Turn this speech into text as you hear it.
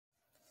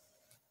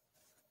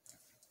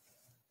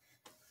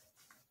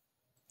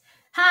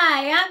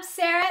Hi, I'm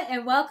Sarah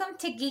and welcome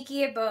to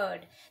Geeky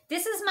Abode.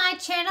 This is my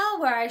channel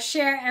where I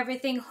share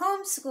everything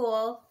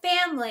homeschool,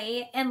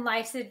 family, and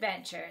life's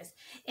adventures.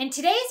 In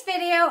today's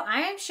video,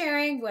 I am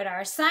sharing what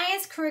our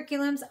science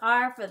curriculums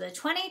are for the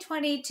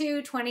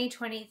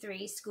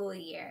 2022-2023 school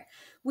year.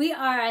 We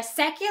are a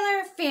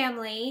secular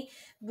family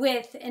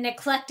with an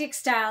eclectic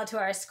style to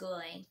our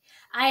schooling.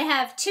 I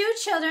have two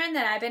children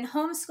that I've been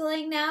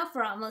homeschooling now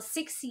for almost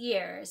 6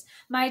 years.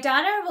 My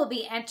daughter will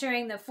be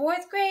entering the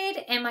 4th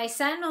grade and my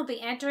son will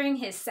be entering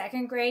his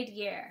 2nd grade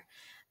year.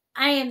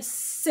 I am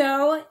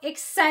so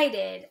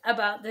excited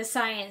about the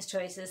science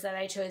choices that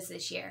I chose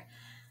this year.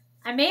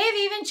 I may have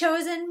even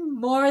chosen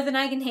more than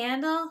I can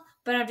handle,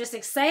 but I'm just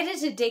excited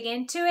to dig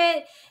into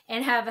it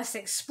and have us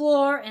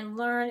explore and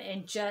learn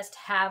and just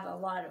have a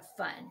lot of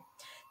fun.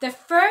 The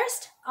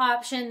first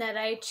option that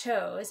I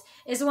chose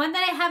is one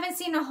that I haven't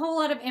seen a whole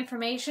lot of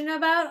information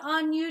about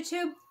on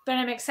YouTube, but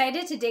I'm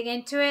excited to dig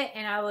into it,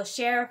 and I will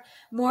share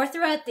more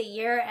throughout the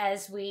year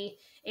as we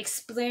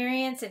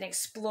experience and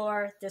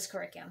explore this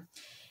curriculum.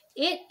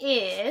 It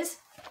is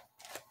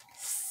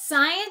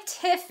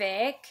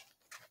Scientific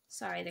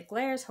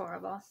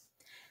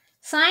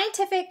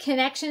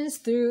Connections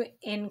Through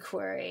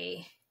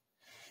Inquiry.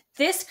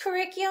 This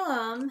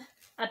curriculum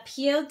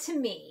appealed to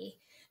me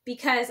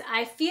because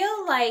I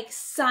feel like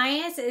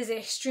science is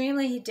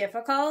extremely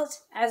difficult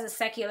as a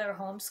secular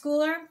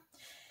homeschooler.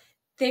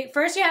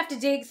 First, you have to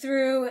dig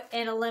through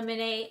and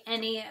eliminate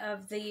any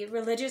of the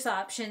religious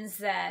options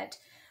that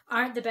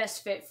aren't the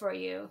best fit for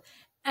you.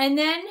 And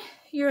then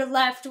you're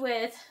left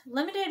with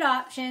limited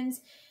options.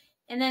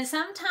 And then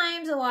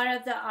sometimes a lot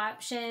of the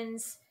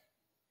options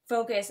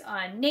focus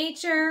on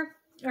nature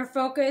or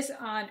focus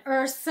on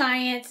earth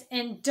science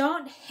and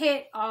don't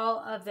hit all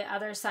of the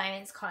other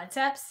science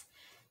concepts.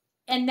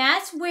 And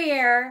that's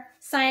where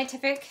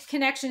Scientific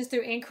Connections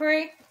Through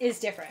Inquiry is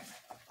different.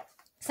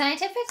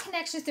 Scientific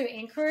Connections Through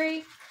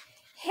Inquiry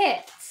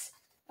hits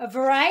a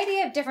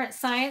variety of different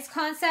science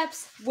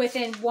concepts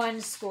within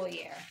one school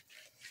year.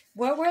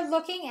 What we're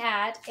looking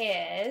at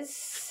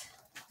is,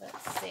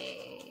 let's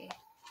see.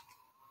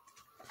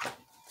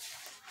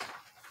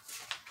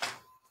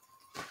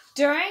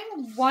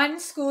 During one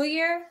school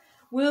year,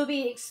 we'll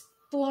be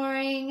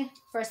exploring,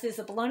 first is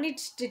the baloney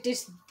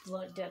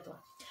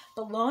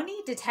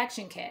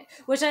detection kit,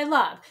 which I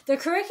love. The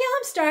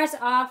curriculum starts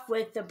off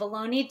with the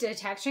baloney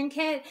detection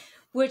kit,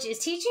 which is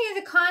teaching you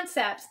the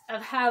concepts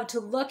of how to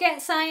look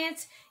at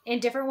science in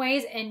different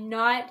ways and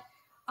not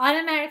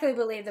automatically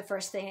believe the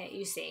first thing that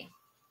you see.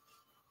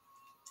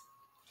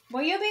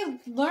 What you'll be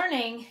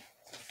learning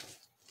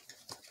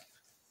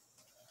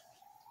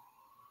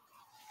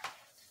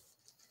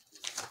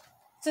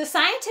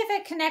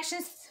Scientific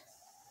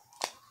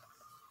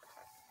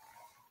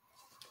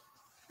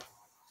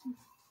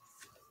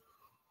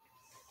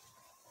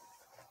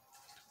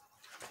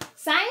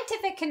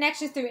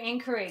Connections Through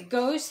Inquiry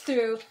goes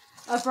through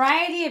a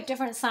variety of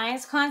different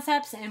science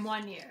concepts in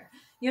 1 year.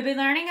 You'll be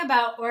learning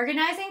about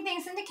organizing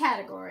things into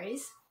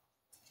categories,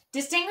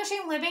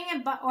 distinguishing living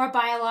or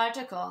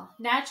biological,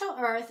 natural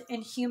earth,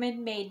 and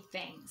human-made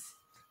things,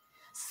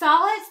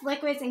 solids,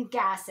 liquids, and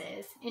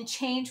gases, and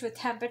change with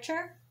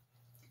temperature,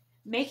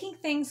 making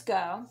things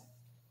go,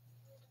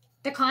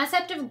 the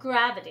concept of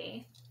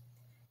gravity,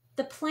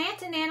 the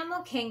plant and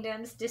animal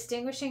kingdoms,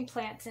 distinguishing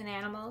plants and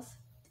animals,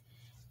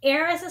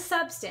 air as a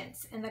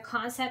substance and the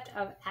concept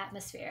of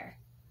atmosphere,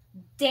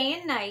 day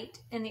and night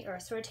in the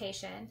Earth's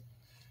rotation,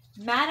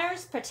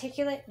 matter's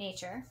particulate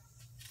nature,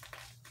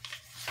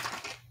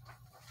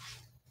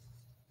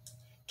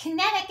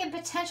 kinetic and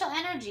potential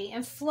energy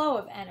and flow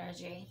of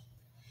energy,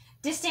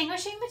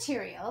 distinguishing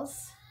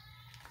materials,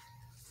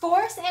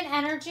 force and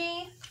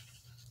energy,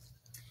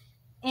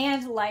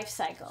 and life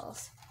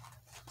cycles.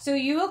 So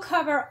you will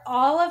cover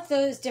all of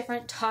those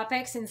different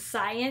topics in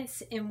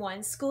science in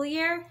one school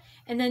year,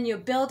 and then you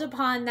build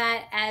upon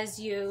that as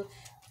you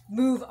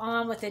move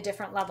on with the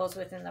different levels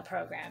within the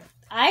program.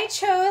 I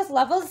chose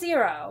level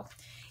 0,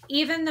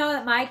 even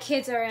though my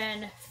kids are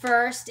in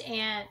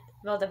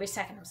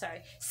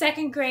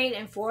second grade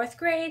and 4th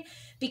grade,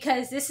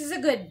 because this is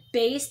a good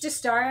base to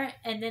start,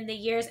 and then the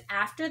years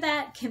after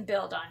that can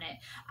build on it.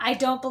 I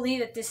don't believe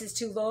that this is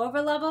too low of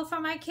a level for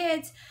my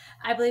kids.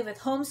 I believe with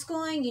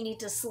homeschooling, you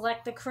need to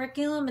select the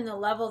curriculum and the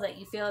level that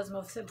you feel is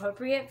most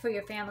appropriate for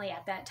your family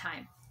at that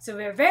time. So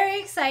we're very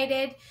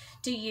excited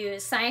to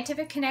use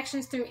Scientific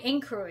Connections Through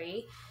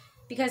Inquiry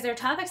because they're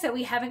topics that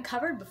we haven't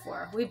covered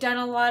before. We've done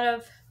a lot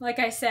of, like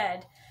I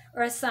said,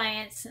 earth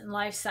science and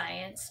life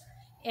science.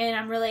 And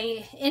I'm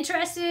really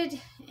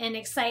interested and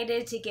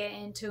excited to get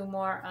into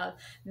more of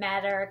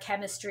matter,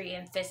 chemistry,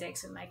 and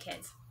physics with my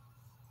kids.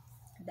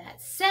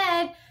 That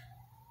said,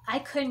 I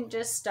couldn't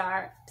just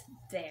start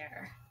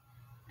there.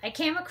 I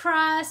came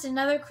across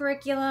another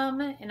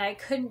curriculum and I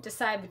couldn't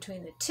decide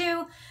between the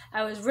two.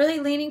 I was really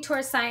leaning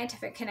towards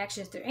Scientific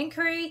Connections Through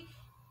Inquiry,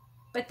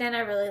 but then I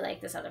really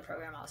like this other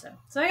program also.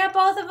 So I got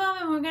both of them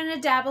and we're going to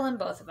dabble in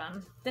both of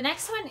them. The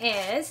next one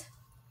is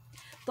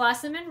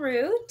Blossom and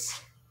Root,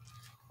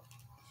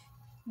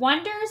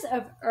 Wonders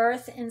of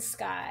Earth and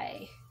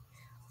Sky.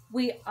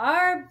 We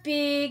are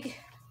big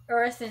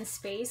earth and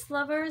space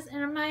lovers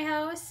in my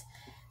house.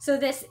 So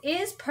this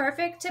is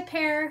perfect to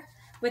pair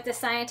with the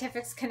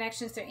Scientific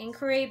Connections Through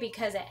Inquiry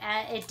because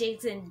it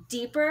digs in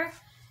deeper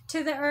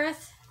to the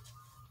earth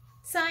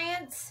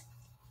science.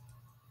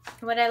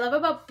 What I love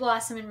about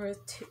Blossom and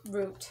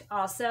Root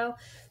also,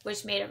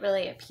 which made it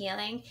really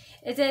appealing,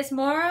 is that it's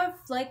more of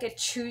like a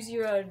choose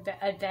your own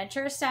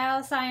adventure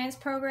style science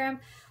program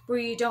where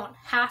you don't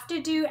have to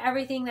do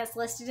everything that's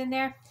listed in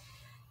there.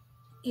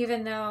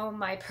 Even though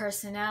my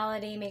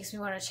personality makes me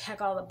want to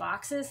check all the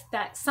boxes,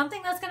 that's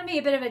something that's going to be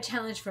a bit of a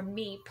challenge for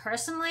me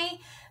personally.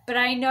 But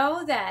I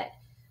know that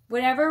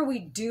whatever we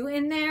do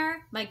in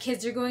there, my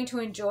kids are going to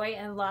enjoy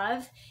and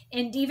love.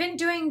 And even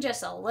doing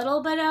just a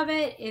little bit of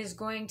it is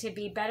going to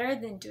be better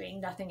than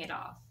doing nothing at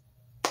all.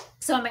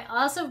 So I'm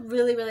also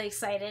really, really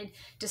excited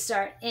to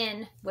start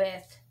in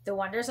with The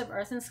Wonders of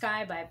Earth and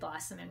Sky by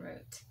Blossom and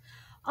Root.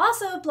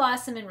 Also,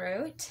 Blossom and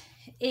Root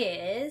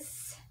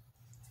is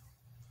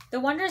The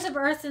Wonders of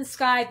Earth and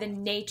Sky, the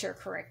Nature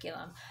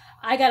Curriculum.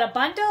 I got a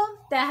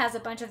bundle that has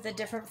a bunch of the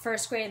different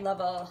first grade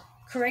level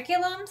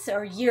curriculums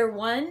or year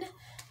 1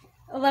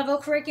 level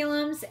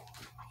curriculums,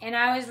 and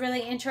I was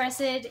really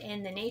interested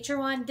in the nature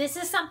one. This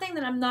is something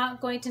that I'm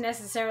not going to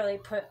necessarily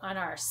put on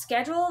our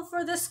schedule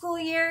for the school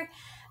year,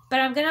 but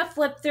I'm going to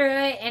flip through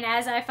it, and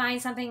as I find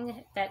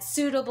something that's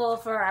suitable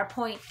for our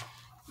point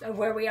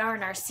where we are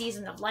in our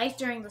season of life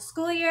during the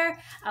school year,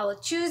 I will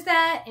choose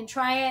that and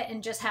try it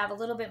and just have a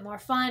little bit more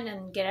fun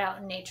and get out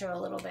in nature a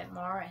little bit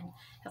more and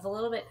have a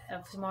little bit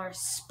of more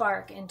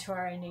spark into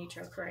our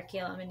nature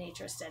curriculum and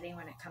nature study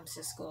when it comes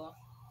to school.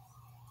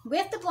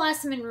 With the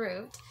Blossom and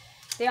Root,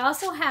 they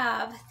also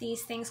have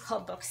these things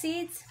called book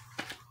seeds,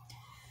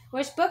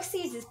 which book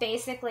seeds is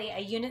basically a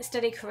unit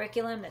study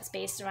curriculum that's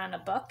based around a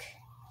book.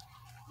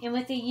 And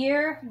with the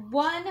year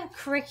 1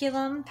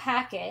 curriculum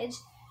package,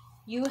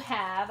 you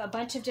have a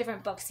bunch of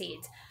different book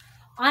seeds.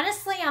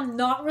 Honestly, I'm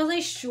not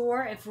really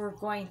sure if we're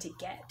going to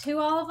get to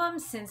all of them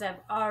since I've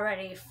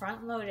already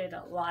front-loaded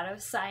a lot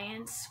of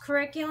science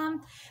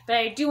curriculum. But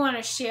I do want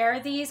to share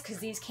these because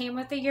these came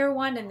with the year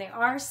 1 and they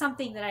are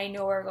something that I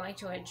know we're going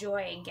to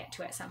enjoy and get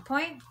to at some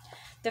point.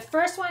 The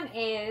first one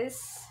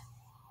is,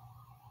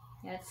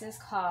 this is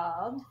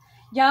called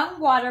Young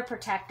Water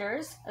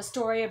Protectors, a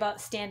story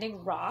about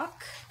Standing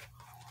Rock.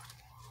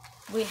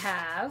 We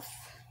have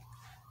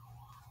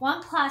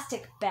One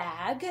Plastic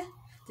Bag.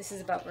 This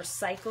is about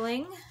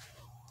recycling.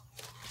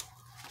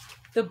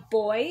 The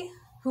Boy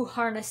Who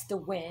Harnessed the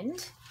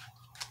Wind.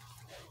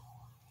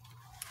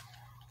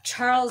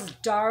 Charles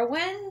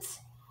Darwin's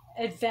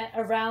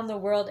Around the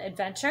World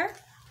Adventure.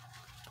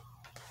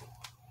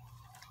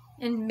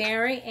 And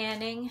Mary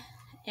Anning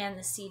and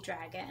the Sea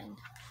Dragon.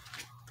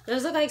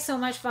 Those look like so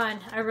much fun.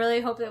 I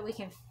really hope that we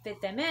can fit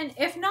them in.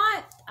 If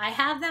not, I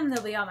have them.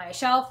 They'll be on my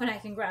shelf and I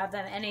can grab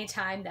them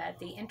anytime that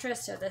the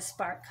interest or the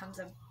spark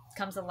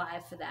comes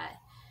alive for that.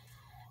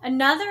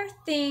 Another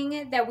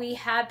thing that we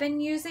have been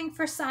using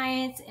for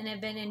science and have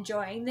been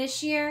enjoying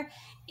this year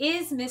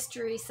is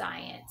Mystery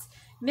Science.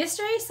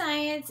 Mystery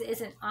Science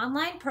is an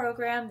online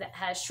program that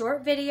has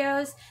short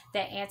videos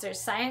that answers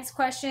science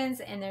questions,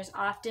 and there's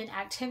often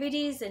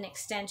activities and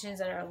extensions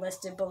that are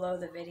listed below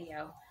the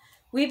video.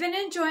 We've been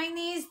enjoying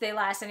these. They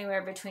last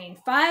anywhere between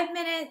 5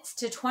 minutes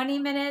to 20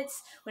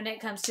 minutes when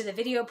it comes to the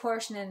video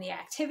portion and the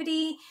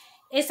activity.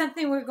 It's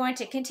something we're going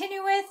to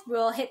continue with.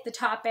 We'll hit the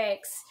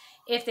topics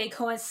if they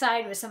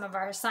coincide with some of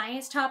our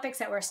science topics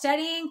that we're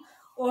studying,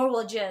 or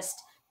we'll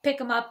just pick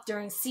them up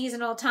during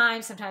seasonal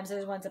time. Sometimes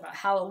there's ones about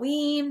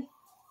Halloween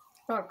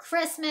or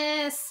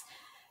Christmas,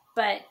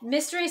 but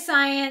Mystery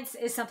Science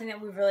is something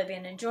that we've really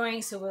been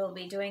enjoying, so we'll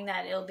be doing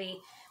that.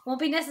 Won't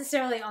be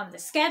necessarily on the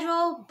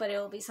schedule, but it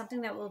will be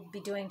something that we'll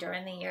be doing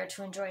during the year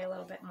to enjoy a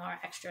little bit more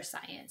extra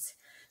science.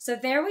 So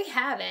there we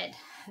have it.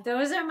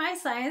 Those are my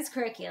science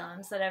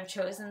curriculums that I've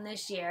chosen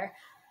this year.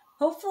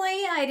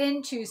 Hopefully I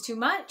didn't choose too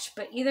much,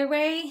 but either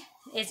way,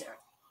 it's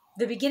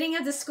the beginning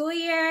of the school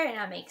year and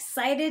I'm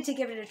excited to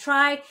give it a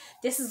try.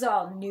 This is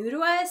all new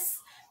to us.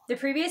 The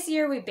previous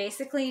year we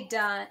basically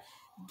done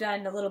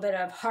a little bit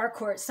of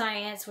Harcourt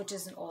Science, which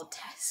is an old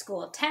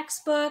school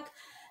textbook,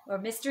 or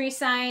Mystery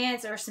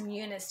Science, or some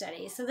unit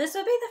studies. So this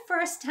will be the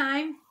first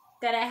time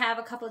that I have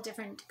a couple of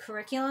different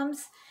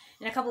curriculums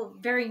and a couple of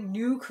very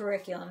new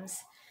curriculums.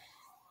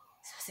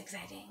 So it's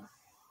exciting.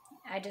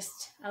 I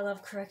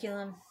love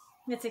curriculum.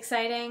 It's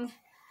exciting.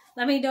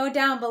 Let me know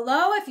down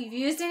below if you've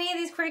used any of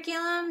these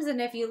curriculums and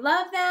if you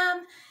love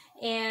them,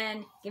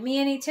 and give me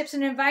any tips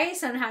and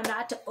advice on how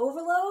not to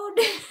overload.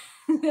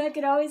 That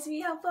could always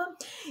be helpful.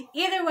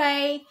 Either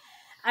way,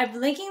 I'm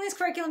linking this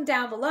curriculum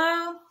down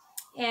below,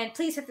 and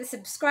please hit the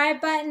subscribe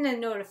button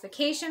and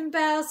notification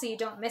bell so you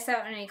don't miss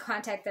out on any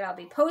content that I'll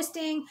be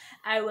posting.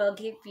 I will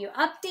keep you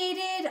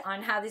updated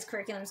on how these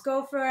curriculums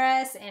go for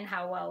us and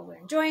how well we're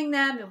enjoying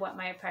them and what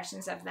my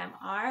impressions of them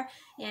are.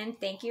 And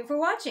thank you for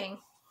watching.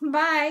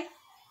 Bye.